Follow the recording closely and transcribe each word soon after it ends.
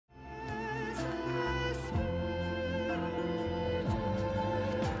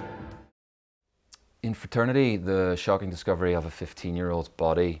In Fraternity, the shocking discovery of a 15-year-old's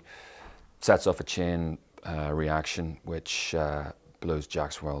body sets off a chain reaction which blows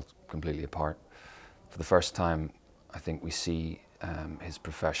Jack's world completely apart. For the first time, I think we see his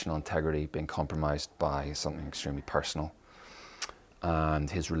professional integrity being compromised by something extremely personal. And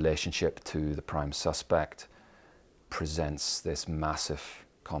his relationship to the prime suspect presents this massive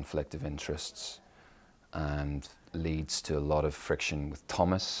conflict of interests and leads to a lot of friction with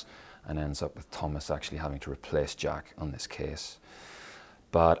Thomas, and ends up with Thomas actually having to replace Jack on this case.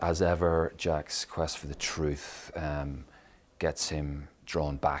 But as ever, Jack's quest for the truth gets him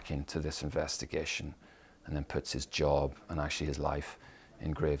drawn back into this investigation, and then puts his job and actually his life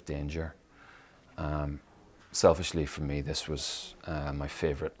in grave danger. Selfishly for me, this was my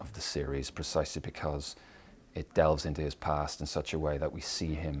favourite of the series, precisely because it delves into his past in such a way that we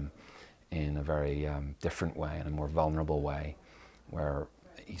see him in a very different way, in a more vulnerable way, where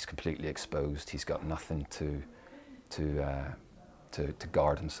he's completely exposed. He's got nothing to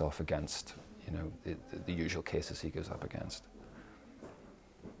guard himself against, you know, the usual cases he goes up against.